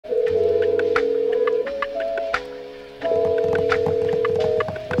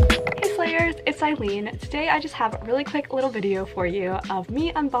Eileen. Today I just have a really quick little video for you of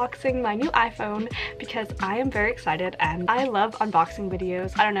me unboxing my new iPhone because I am very excited and I love unboxing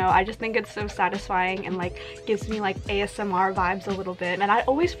videos. I don't know, I just think it's so satisfying and like gives me like ASMR vibes a little bit. And I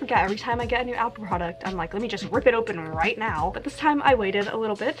always forget every time I get a new Apple product. I'm like, let me just rip it open right now. But this time I waited a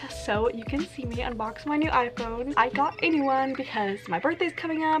little bit so you can see me unbox my new iPhone. I got a new one because my birthday's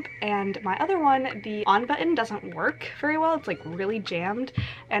coming up and my other one, the on button doesn't work very well. It's like really jammed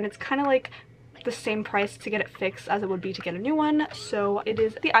and it's kind of like the same price to get it fixed as it would be to get a new one. So it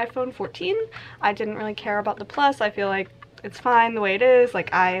is the iPhone 14. I didn't really care about the Plus. I feel like it's fine the way it is.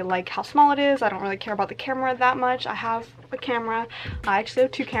 Like, I like how small it is. I don't really care about the camera that much. I have a camera. I actually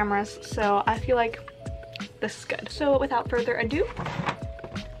have two cameras, so I feel like this is good. So without further ado,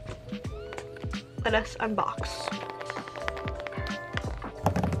 let us unbox.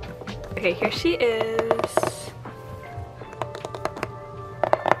 Okay, here she is.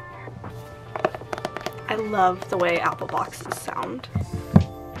 I love the way Apple boxes sound.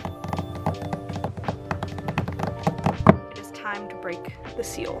 It is time to break the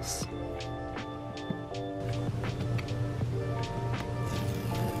seals.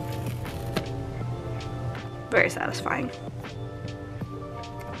 Very satisfying.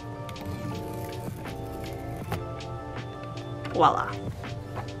 Voila.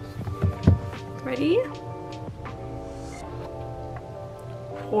 Ready?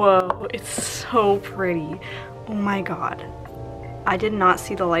 Whoa, it's so pretty. Oh my god. I did not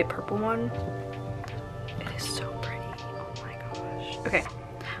see the light purple one. It is so pretty. Oh my gosh. Okay.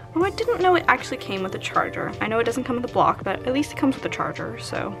 Oh, I didn't know it actually came with a charger. I know it doesn't come with a block, but at least it comes with a charger,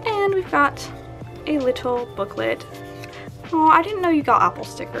 so. And we've got a little booklet. Oh, I didn't know you got Apple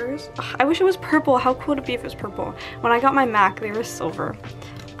stickers. Ugh, I wish it was purple. How cool would it be if it was purple? When I got my Mac, they were silver.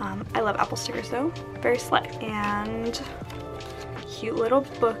 I love Apple stickers though. Very slay. And cute little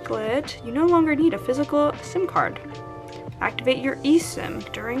booklet. You no longer need a physical SIM card. Activate your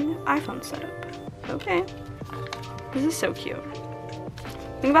eSIM during iPhone setup. Okay. This is so cute.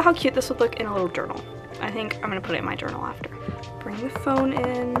 Think about how cute this would look in a little journal. I think I'm gonna put it in my journal after. Bring the phone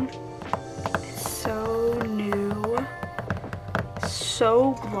in. It's so new.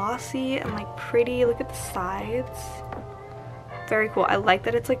 So glossy and like pretty. Look at the sides. Very cool. I like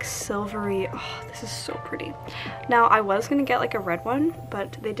that it's like silvery. Oh, this is so pretty. Now, I was gonna get like a red one,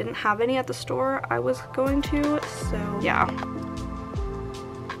 but they didn't have any at the store I was going to, so yeah.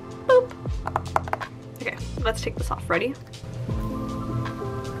 Boop. Okay, let's take this off. Ready?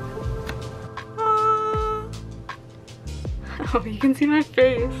 Ah. Oh, you can see my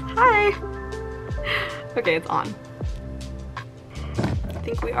face. Hi! Okay, it's on. I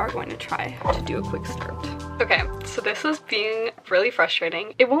think we are going to try to do a quick start. Okay, so this is being really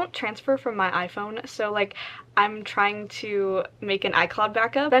frustrating. It won't transfer from my iPhone, so like I'm trying to make an iCloud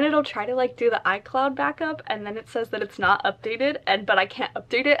backup. Then it'll try to like do the iCloud backup and then it says that it's not updated, but I can't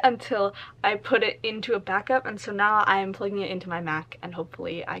update it until I put it into a backup, and so now I'm plugging it into my Mac and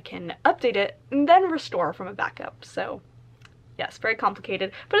hopefully I can update it and then restore from a backup. So yes, very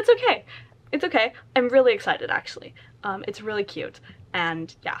complicated, but it's okay. It's okay. I'm really excited actually. It's really cute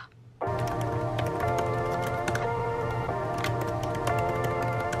and yeah.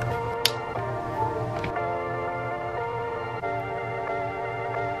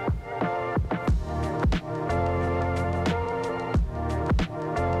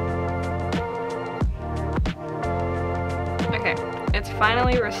 Okay, it's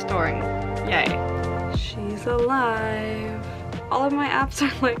finally restoring. Yay. She's alive. All of my apps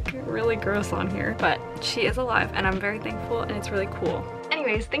are like really gross on here, but she is alive and I'm very thankful and it's really cool.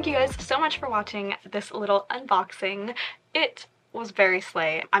 Anyways, thank you guys so much for watching this little unboxing. It was very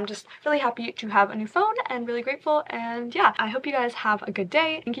slay. I'm just really happy to have a new phone and really grateful, and yeah, I hope you guys have a good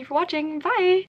day. Thank you for watching. Bye!